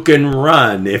you can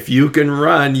run,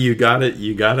 you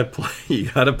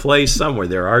gotta play somewhere.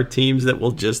 There are teams that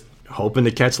will just hoping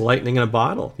to catch lightning in a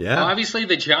bottle. Yeah. Well, obviously,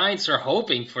 the Giants are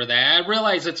hoping for that. I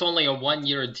realize it's only a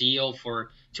 1-year deal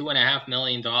for $2.5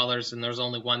 million, and there's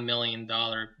only $1 million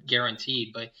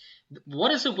guaranteed. But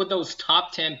what is it with those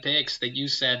top 10 picks that you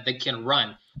said that can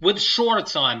run with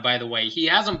shorts on? By the way, he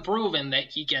hasn't proven that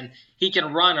he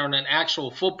can run on an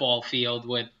actual football field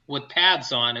with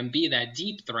pads on and be that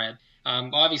deep threat.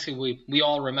 Obviously, we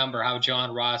all remember how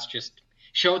John Ross just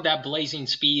showed that blazing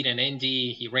speed in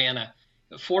Indy. He ran a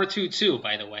 4.22,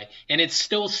 by the way, and it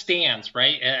still stands,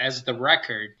 right, as the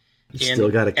record. You still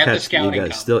got to catch.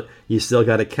 You still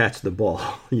got to catch the ball.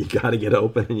 You got to get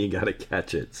open and you got to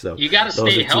catch it. So you got to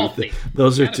stay healthy.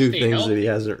 Those are two things that he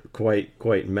hasn't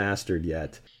quite mastered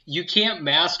yet. You can't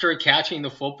master catching the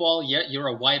football yet you're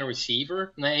a wide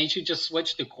receiver. Now you should just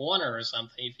switch to corner or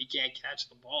something if you can't catch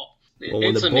the ball. Well,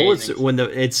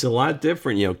 it's a lot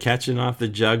different, catching off the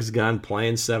jugs gun,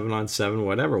 playing 7-on-7,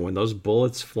 whatever. When those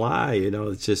bullets fly,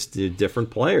 it's just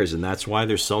different players, and that's why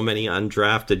there's so many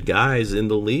undrafted guys in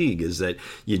the league. Is that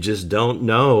you just don't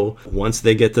know once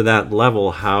they get to that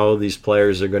level how these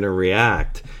players are going to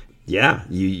react. Yeah,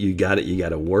 you got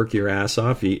to work your ass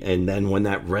off, and then when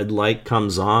that red light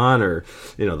comes on, or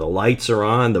the lights are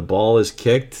on, the ball is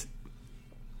kicked.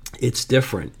 It's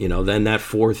different, then that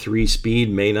 4.3 speed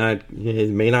may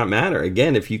not matter.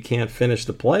 Again, if you can't finish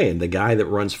the play, and the guy that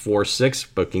runs 4.6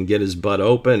 but can get his butt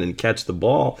open and catch the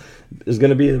ball is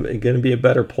going to be a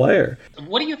better player.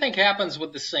 What do you think happens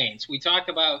with the Saints? We talked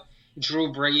about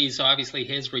Drew Brees, obviously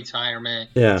his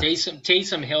retirement. Yeah.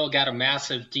 Taysom Hill got a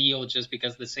massive deal just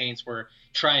because the Saints were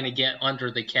trying to get under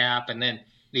the cap, and then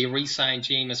they re-signed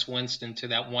Jameis Winston to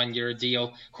that 1-year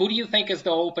deal. Who do you think is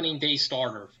the opening day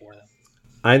starter for them?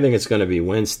 I think it's going to be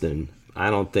Winston.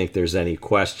 I don't think there's any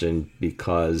question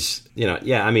because,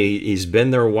 he's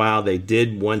been there a while. They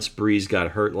did, once Breeze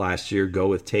got hurt last year, go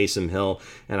with Taysom Hill.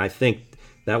 And I think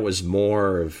that was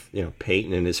more of,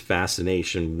 Peyton and his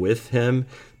fascination with him.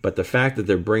 But the fact that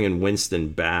they're bringing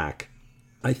Winston back,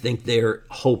 I think they're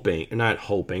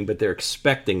but they're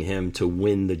expecting him to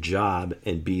win the job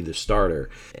and be the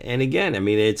starter. And again,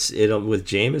 with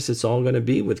Jameis, it's all going to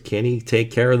be with Kenny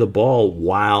take care of the ball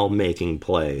while making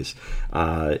plays.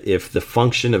 If the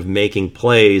function of making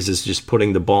plays is just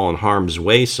putting the ball in harm's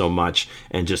way so much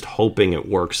and just hoping it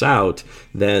works out,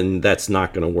 then that's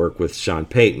not going to work with Sean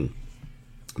Payton.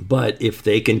 But if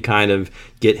they can kind of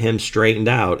get him straightened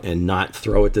out and not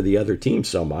throw it to the other team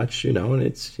so much, and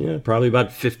it's probably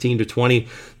about 15 to 20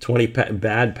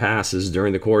 bad passes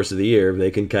during the course of the year, if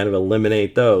they can kind of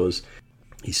eliminate those.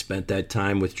 He spent that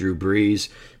time with Drew Brees,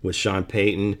 with Sean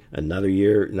Payton, another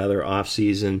year, another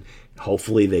offseason.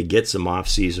 Hopefully they get some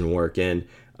offseason work in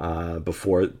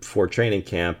before training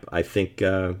camp. I think,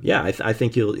 I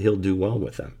think he'll do well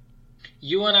with them.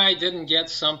 You and I didn't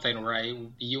get something right.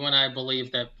 You and I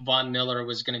believed that Von Miller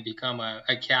was going to become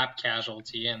a cap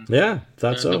casualty. And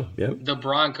the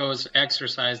Broncos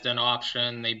exercised an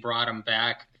option. They brought him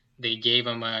back. They gave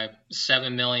him a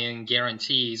 $7 million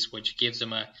guarantees, which gives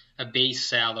him a base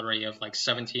salary of like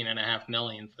 $17.5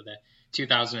 million for the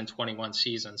 2021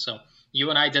 season. So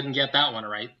you and I didn't get that one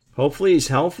right. Hopefully he's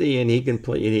healthy and he can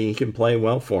play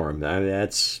well for him.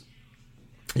 That's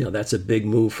a big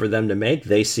move for them to make.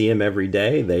 They see him every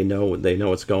day. They know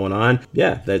what's going on.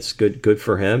 Yeah, that's good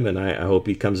for him, and I hope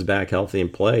he comes back healthy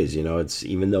and plays. It's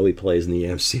even though he plays in the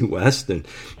AFC West and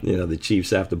the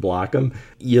Chiefs have to block him.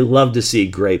 You love to see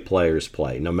great players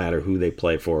play, no matter who they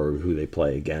play for or who they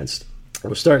play against. I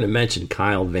was starting to mention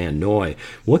Kyle Van Noy.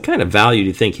 What kind of value do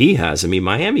you think he has?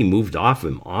 Miami moved off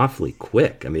him awfully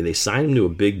quick. They signed him to a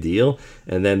big deal,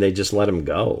 and then they just let him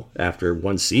go after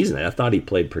one season. I thought he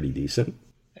played pretty decent.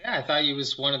 Yeah, I thought he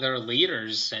was one of their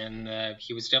leaders, and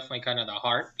he was definitely kind of the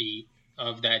heartbeat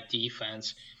of that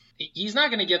defense. He's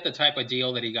not going to get the type of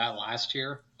deal that he got last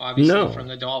year, obviously, from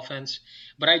the Dolphins.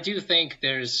 But I do think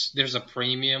there's a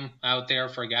premium out there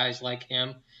for guys like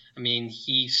him.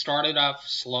 He started off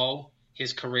slow.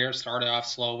 His career started off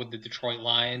slow with the Detroit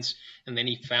Lions, and then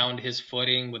he found his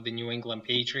footing with the New England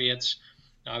Patriots.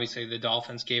 Obviously, the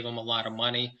Dolphins gave him a lot of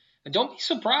money. And don't be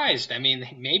surprised.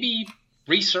 Maybe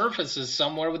resurfaces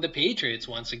somewhere with the Patriots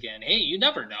once again. Hey, you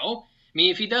never know.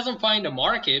 If he doesn't find a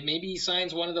market, maybe he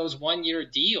signs one of those 1-year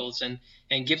deals and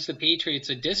gives the Patriots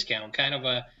a discount, kind of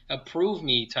a prove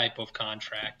me type of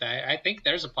contract. I think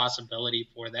there's a possibility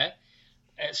for that.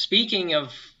 Speaking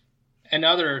of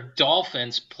another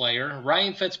Dolphins player,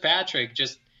 Ryan Fitzpatrick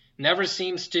just never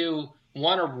seems to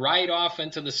want to ride off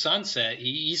into the sunset.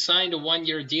 He signed a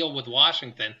 1-year deal with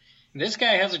Washington. This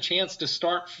guy has a chance to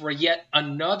start for yet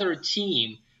another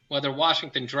team, whether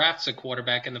Washington drafts a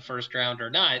quarterback in the first round or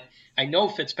not. I know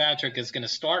Fitzpatrick is going to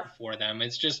start for them.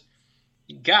 It's just,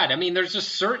 God, there's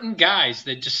just certain guys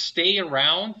that just stay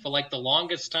around for like the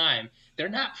longest time. They're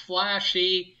not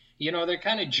flashy. they're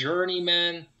kind of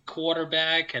journeyman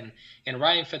quarterback, and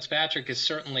Ryan Fitzpatrick is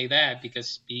certainly that,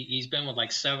 because he's been with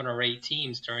like 7 or 8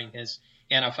 teams during his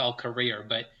NFL career.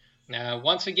 But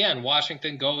once again,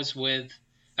 Washington goes with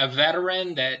a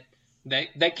veteran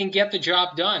that can get the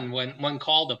job done when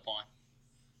called upon.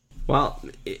 Well,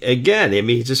 again, I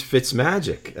mean, he just fits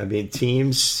magic. I mean,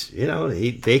 teams,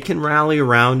 they can rally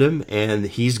around him, and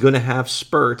he's going to have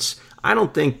spurts. I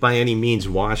don't think by any means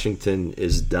Washington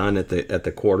is done at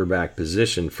the quarterback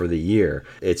position for the year.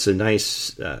 It's a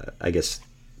nice,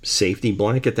 safety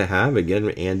blanket to have.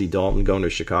 Again, Andy Dalton going to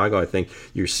Chicago. I think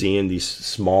you're seeing these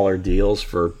smaller deals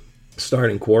for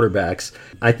starting quarterbacks.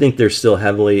 I think they're still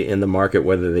heavily in the market,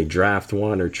 whether they draft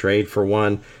one or trade for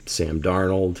one. Sam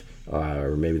Darnold.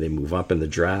 Or maybe they move up in the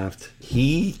draft.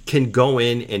 He can go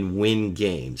in and win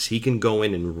games. He can go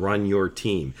in and run your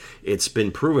team. It's been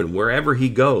proven wherever he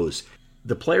goes,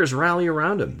 the players rally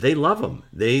around him. They love him.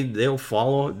 They'll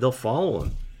follow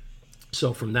him.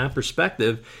 So from that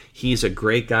perspective, he's a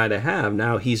great guy to have.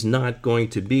 Now, he's not going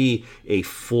to be a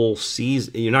full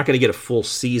season. You're not going to get a full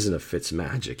season of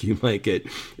Fitzmagic. You might get,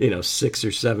 6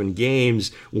 or 7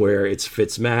 games where it's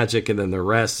Fitzmagic, and then the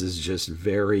rest is just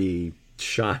very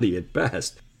shoddy at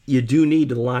best. You do need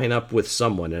to line up with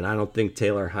someone, and I don't think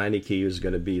Taylor Heineke is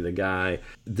going to be the guy.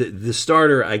 The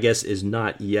starter, I guess, is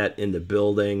not yet in the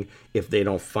building. If they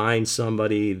don't find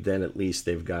somebody, then at least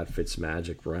they've got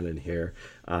Fitzmagic running here.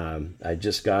 I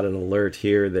just got an alert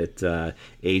here that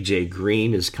A.J.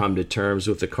 Green has come to terms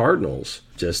with the Cardinals.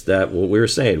 Just that, what we were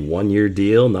saying, 1-year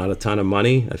deal, not a ton of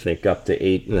money. I think up to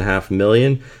 $8.5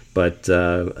 million, but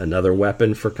another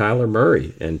weapon for Kyler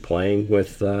Murray, and playing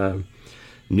with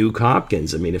Nuke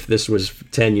Hopkins. I mean, if this was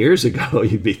 10 years ago,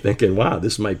 you'd be thinking, wow,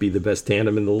 this might be the best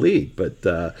tandem in the league. But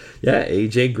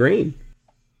A.J. Green.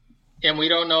 And we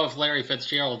don't know if Larry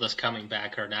Fitzgerald is coming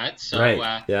back or not. So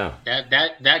right.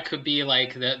 That could be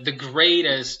like the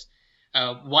greatest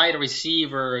wide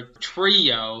receiver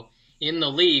trio in the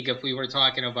league if we were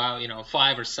talking about,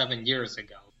 5 or 7 years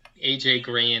ago. A.J.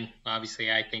 Green,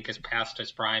 obviously, I think is past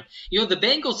his prime. The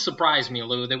Bengals surprised me,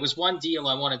 Lou. There was one deal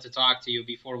I wanted to talk to you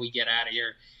before we get out of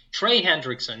here. Trey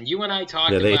Hendrickson, you and I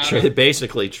talked about they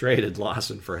basically traded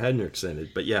Lawson for Hendrickson.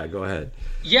 But yeah, go ahead.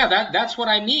 Yeah, that's what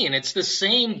I mean. It's the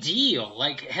same deal.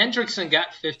 Like, Hendrickson got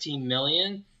 $15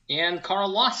 million, and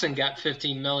Carl Lawson got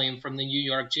 $15 million from the New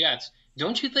York Jets.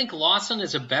 Don't you think Lawson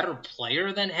is a better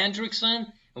player than Hendrickson?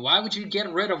 And why would you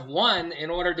get rid of one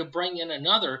in order to bring in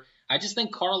another? I just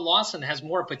think Carl Lawson has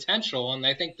more potential, and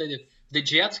I think the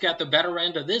Jets got the better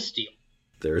end of this deal.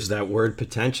 There's that word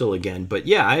potential again. But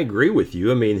yeah, I agree with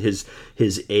you. I mean, his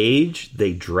age,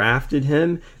 they drafted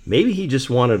him. Maybe he just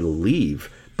wanted to leave.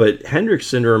 But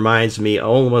Hendrickson reminds me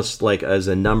almost like as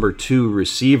a number 2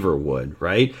 receiver would,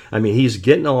 right? I mean, he's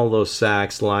getting all those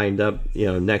sacks lined up,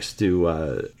 next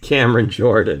to Cameron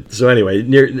Jordan. So anyway,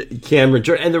 near Cameron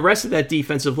Jordan and the rest of that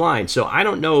defensive line. So I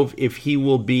don't know if he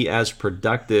will be as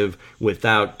productive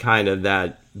without kind of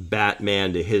that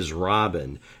Batman to his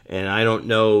Robin. And I don't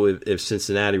know if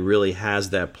Cincinnati really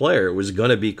has that player. It was going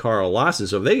to be Carl Lawson.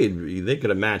 So if they could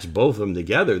have matched both of them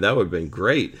together, that would have been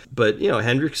great. But,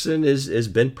 Hendrickson has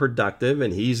been productive,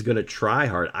 and he's going to try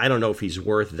hard. I don't know if he's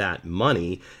worth that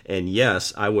money. And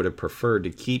yes, I would have preferred to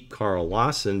keep Carl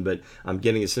Lawson, but I'm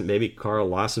getting a sense maybe Carl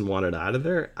Lawson wanted out of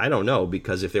there. I don't know,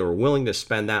 because if they were willing to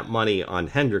spend that money on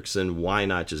Hendrickson, why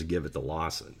not just give it to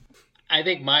Lawson? I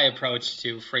think my approach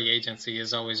to free agency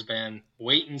has always been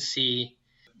wait and see.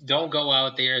 Don't go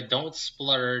out there. Don't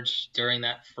splurge during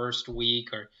that first week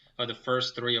or the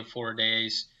first 3 or 4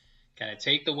 days. Kind of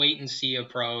take the wait and see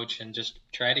approach and just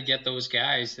try to get those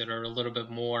guys that are a little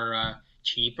bit more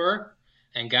cheaper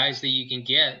and guys that you can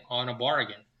get on a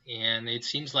bargain. And it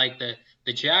seems like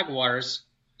the Jaguars,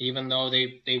 even though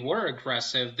they were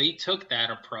aggressive, they took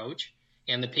that approach.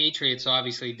 And the Patriots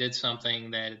obviously did something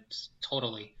that's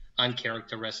totally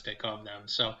uncharacteristic of them.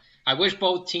 So I wish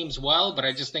both teams well, but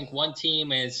I just think one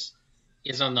team is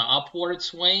on the upward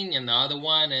swing and the other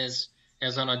one is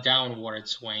on a downward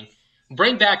swing.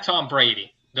 Bring back Tom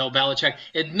Brady, Bill Belichick.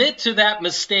 Admit to that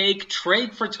mistake.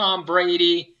 Trade for Tom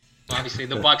Brady. Obviously,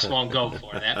 the Bucs won't go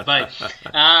for that,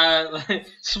 but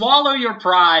swallow your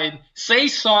pride. Say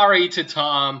sorry to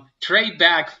Tom. Trade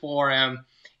back for him.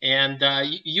 And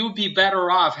you'd be better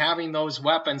off having those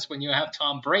weapons when you have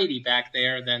Tom Brady back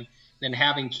there than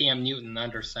having Cam Newton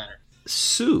under center.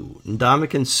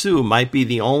 Ndamukong Suh might be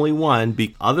the only one.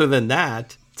 Other than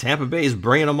that, Tampa Bay is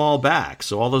bringing them all back.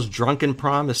 So all those drunken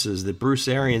promises that Bruce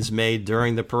Arians made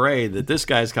during the parade, that this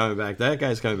guy's coming back, that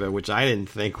guy's coming back, which I didn't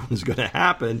think was going to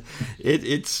happen,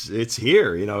 it's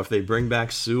here, if they bring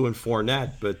back Suh and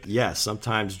Fournette. But yes,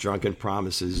 sometimes drunken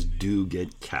promises do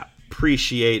get kept.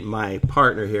 appreciate my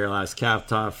partner here, Alex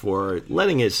Kaftov, for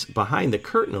letting us behind the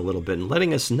curtain a little bit and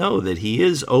letting us know that he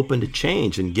is open to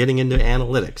change and getting into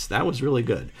analytics. That was really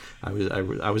good. I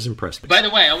was impressed. By the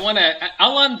way,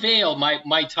 I'll unveil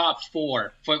my top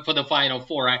four for the Final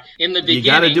Four. In the beginning,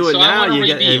 you got to do it now.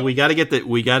 And we got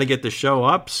to get the show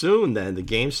up soon. Then the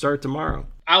games start tomorrow.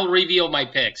 I'll reveal my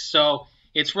picks. So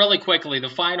it's really quickly the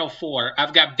Final Four.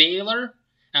 I've got Baylor,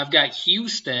 I've got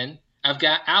Houston, I've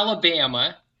got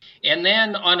Alabama, and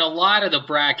then on a lot of the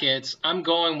brackets, I'm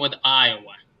going with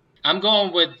Iowa. I'm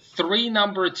going with 3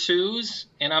 number 2s,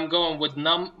 and I'm going with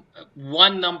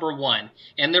 1 number 1.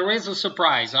 And there is a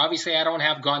surprise. Obviously, I don't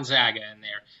have Gonzaga in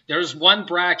there. There's one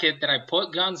bracket that I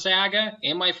put Gonzaga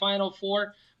in my Final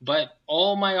Four, but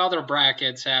all my other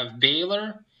brackets have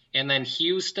Baylor, and then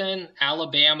Houston,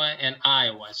 Alabama, and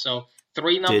Iowa. So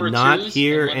 3 number 2s. Did not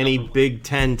hear any Big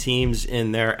Ten teams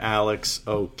in there, Alex.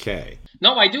 Okay.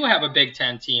 No, I do have a Big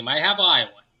Ten team. I have Iowa.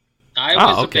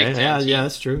 Iowa's a Big Ten team. Yeah,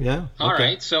 that's true. Yeah. All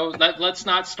right. So let's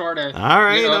not start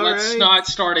not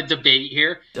start a debate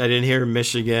here. I didn't hear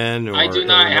Michigan or I do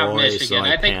not Illinois, have Michigan. So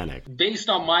I think panicked. Based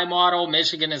on my model,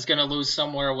 Michigan is going to lose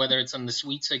somewhere, whether it's in the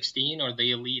Sweet 16 or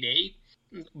the Elite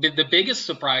 8. The biggest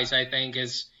surprise, I think,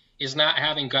 is not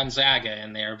having Gonzaga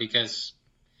in there, because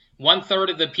 1/3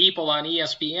 of the people on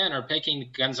ESPN are picking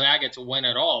Gonzaga to win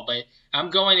it all. But I'm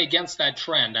going against that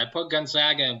trend. I put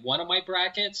Gonzaga in one of my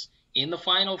brackets in the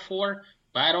Final Four,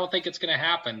 but I don't think it's going to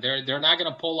happen. They're not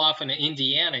going to pull off an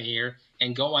Indiana here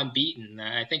and go unbeaten.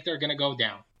 I think they're going to go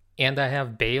down. And I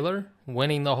have Baylor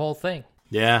winning the whole thing.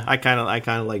 Yeah, I kind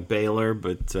of like Baylor,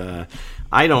 but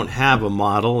I don't have a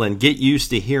model, and get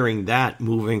used to hearing that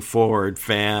moving forward,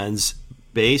 fans.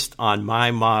 Based on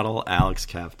my model, Alex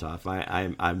Kaftov,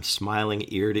 I'm smiling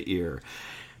ear to ear.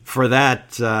 For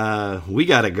that, we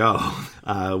got to go.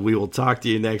 We will talk to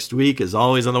you next week. As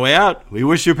always, on the way out, we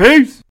wish you peace.